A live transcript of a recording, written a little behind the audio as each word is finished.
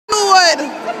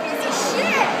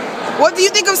What do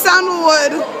you think of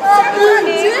sandalwood?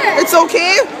 It's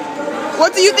okay?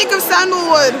 What do you think of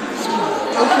sandalwood?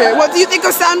 Okay, what do you think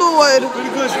of sandalwood?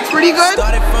 Pretty good.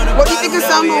 What do you think of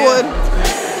sandalwood?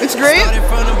 It's great?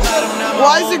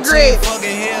 Why is it great?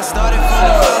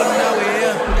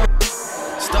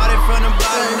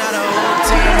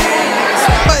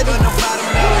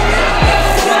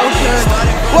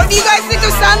 What do you guys think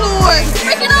of sandalwood?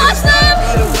 Freaking awesome!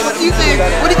 What do you think?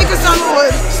 What do you think of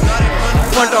sandalwood?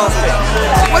 Fantastic.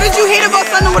 What did you hate about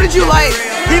sandalwood? What did you like?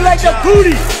 He liked the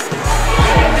booty.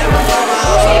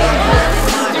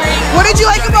 What did you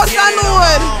like about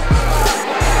sandalwood?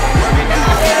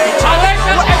 I like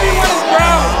that everyone is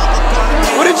brown.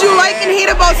 What did you like and hate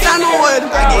about sandalwood?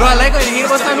 What do I like and hate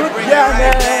about sandalwood? Yeah,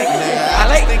 man. I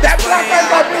like that black guy.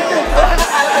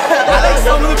 I like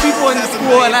some of the people in the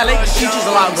school and I like the teachers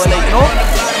a lot, but like, you know,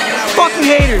 fucking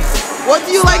haters. What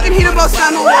do you like and hate about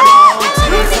sandalwood?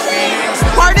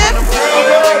 Pardon?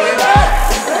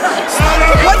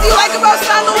 What do you like about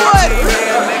sandalwood?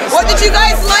 What did you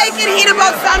guys like and hate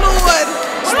about sandalwood?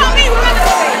 What about me?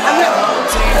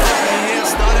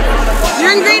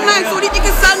 You're in grade 9, so what do you think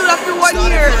of sandalwood after 1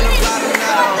 year?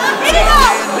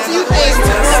 What do you think?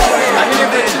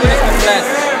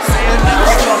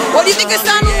 What do you think of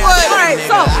sandalwood? Alright,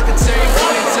 so I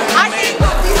think,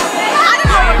 I don't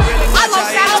know, I love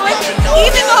sandalwood.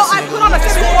 Even though I put on a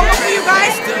good performance for you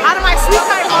guys, out of my sweet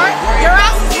kind heart, your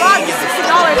ass is raw, you $60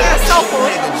 and a cell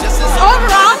phone.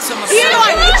 Overall, even though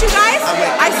I hate you guys,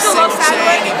 I still love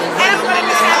sandalwood, and I'm going to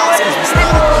miss sandalwood.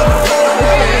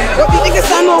 What do you think of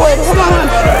sandalwood? Hold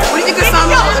on. What do you think of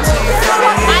sandalwood?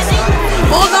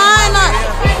 Hold on.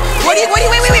 What do you guys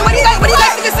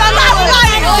think of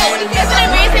sandalwood? It's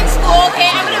an amazing school, okay?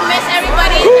 I'm going to miss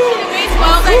everybody. The grades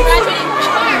well, I'm graduating.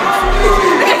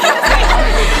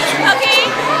 Okay?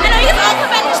 I know you guys all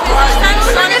come back to school,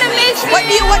 sandalwood. I'm going to miss you. What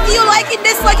do you like and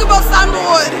dislike about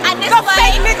sandalwood? I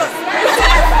dislike niggas.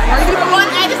 One,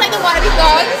 I dislike the wannabe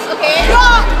dogs, okay? No,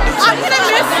 I'm gonna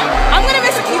miss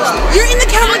you. You're in the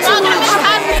camera too. Sandalwood.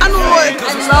 I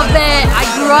love it. I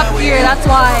grew up here, that's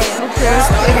why.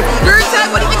 Your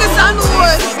tag, what do you think of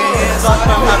sandalwood?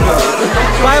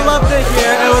 I loved it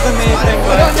here. It was amazing,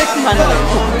 but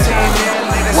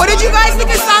What did you guys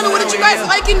think of sandalwood? What did you guys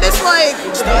like and dislike?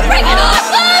 Freaking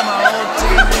awesome!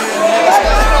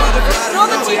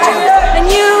 All the teachers and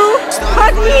you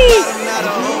hug me.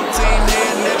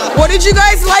 What did you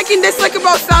guys like and dislike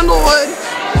about sandalwood?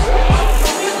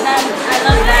 I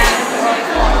love that.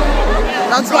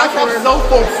 That's my favorite. No,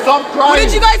 folks, stop crying. What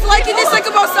did you guys like and dislike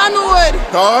about sandalwood?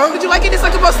 Huh? What did you like and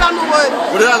dislike about sandalwood?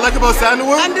 What did I like about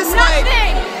sandalwood? And dislike?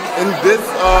 In this,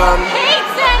 Hate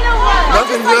sandalwood!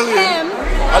 nothing really.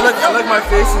 I like my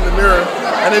face in the mirror.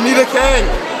 And Anita Kang.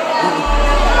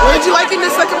 What did you like and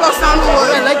dislike about sandalwood?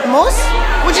 I like most.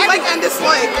 What did you like and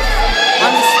dislike?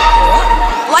 What?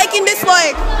 Like and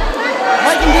dislike?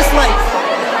 Like and dislike.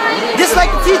 Dislike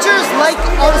the teachers, like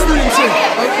all the students here.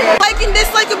 Okay. Like and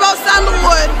dislike about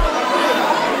sandalwood?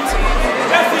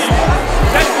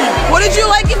 What did you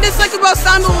like and dislike about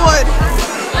sandalwood? I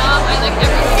like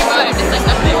everything about it, dislike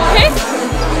nothing. Okay?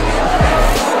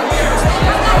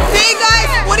 Hey guys,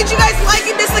 what did you guys like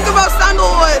and dislike about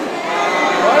sandalwood?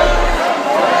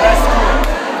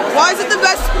 Why is it the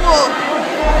best school?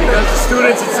 Because the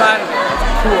students inside are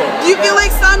cool. Do you feel like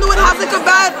sandalwood has like a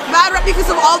bad rep because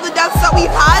of all the deaths that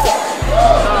we've had?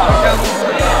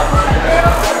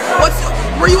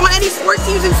 Were you on any sports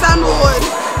teams in sandalwood?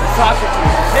 Soccer team.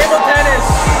 Table tennis.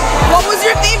 What was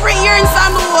your favorite year in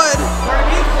sandalwood?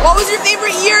 What was your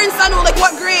favorite year in sandalwood? Like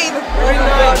what grade?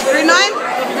 Grade 9?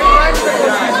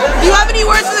 Do you have any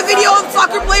words for the video of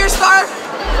soccer player star?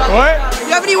 What? Do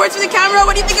you have any words for the camera?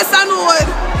 What do you think of sandalwood?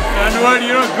 Sandalwood,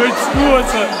 you know, good school.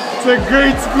 It's a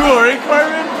great school, right,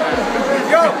 Carmen?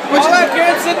 Yo, all I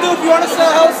can say, if you want to sell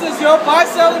houses, yo, buy,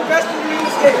 sell, invest in real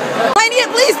estate. Plenty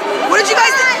at least. What did you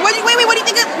guys think? Wait, what do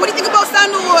you think about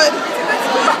sandalwood?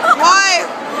 Why?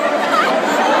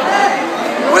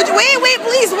 Wait,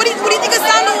 please. What do you think of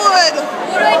sandalwood?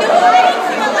 What do I do?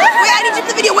 Wait, I need you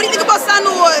to the video. What do you think about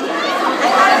sandalwood?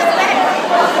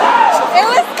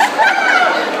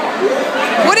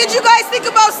 What did you guys think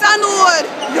about sandalwood?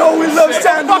 Yo, we love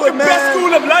sandalwood, man. Best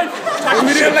school of life.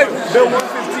 We didn't like Bill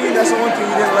 115. That's the one thing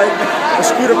we didn't like. The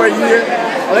scooter right here.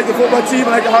 I like the football team.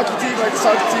 I like the hockey team. I like the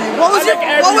soccer team. What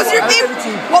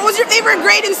was your favorite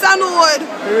grade in sandalwood?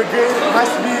 Favorite grade has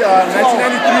to be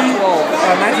 1993,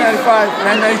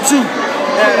 1995, 1992.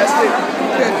 Yeah, that's it.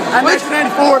 And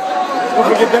 1994. Don't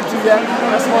forget them two, yeah.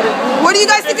 That's about it. What do you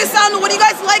guys think of sandalwood? What do you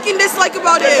guys like and dislike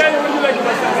about it?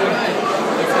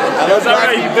 I love black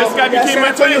people. This guy became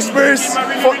my Spurs.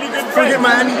 forget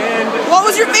Miami. What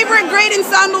was your favorite grade in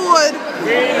Sandalwood?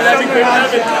 Grade 11, grade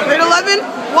 11. Grade 11?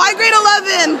 Why grade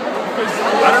 11? Because,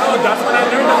 I don't know, that's when I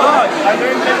learned a lot. I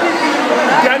learned that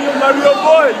Daniel's my real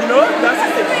boy, you know? That's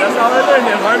it. That's how I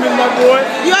learned it. Harmon's my boy.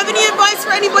 You have any advice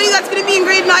for anybody that's going to be in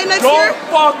grade 9 next year?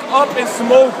 Don't fuck up and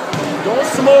smoke. Don't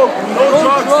smoke. No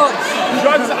drugs.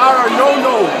 Drugs are a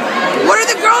no-no. What are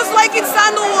the girls like in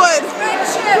Sandalwood?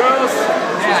 Girls.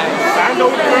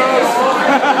 Sandalwood girls.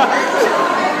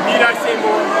 Need I say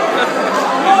more?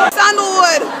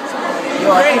 Sandalwood. Yo,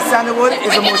 I think Sandalwood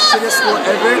is the most shittest school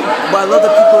ever, but I love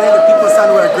the people in it. The people in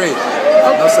Sandalwood are great.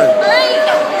 No sir.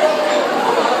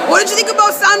 What did you think about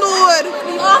Sandalwood?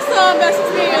 Awesome, best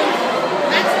experience.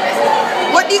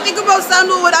 What do you think about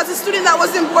Sandalwood as a student that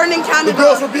wasn't born in Canada? The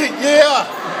girls were big, yeah.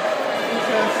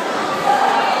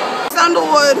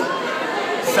 Sandalwood.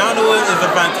 Sandalwood is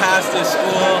a fantastic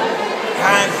school.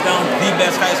 Hands down, the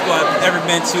best high school I've ever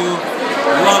been to.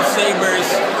 Love Sabres.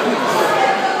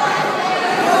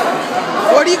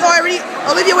 What do you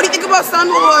Olivia, what do you think about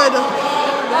Sandalwood?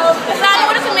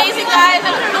 Sandalwood is amazing, guys.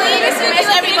 I really miss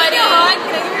everybody. Can I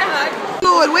give you a hug?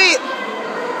 Sandalwood, wait.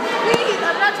 Please,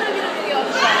 I'm not trying to get a video.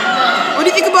 What do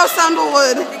you think about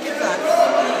Sandalwood?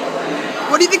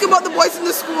 What do you think about the boys in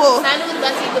the school? Sandalwood is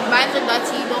dirty. The vibes are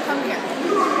dirty. Don't come here.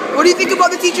 What do you think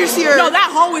about the teachers here? No, that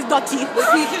hall is dirty. The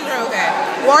teachers are okay.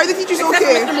 Why are the teachers Except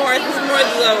okay? for Mr. Morris. Mr. Morris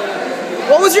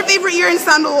is What was your favorite year in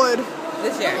Sandalwood?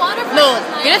 this year. No,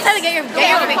 you're just trying to get your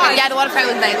yeah, the water fight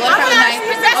was nice. The water fight was nice.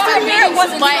 The best year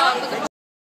was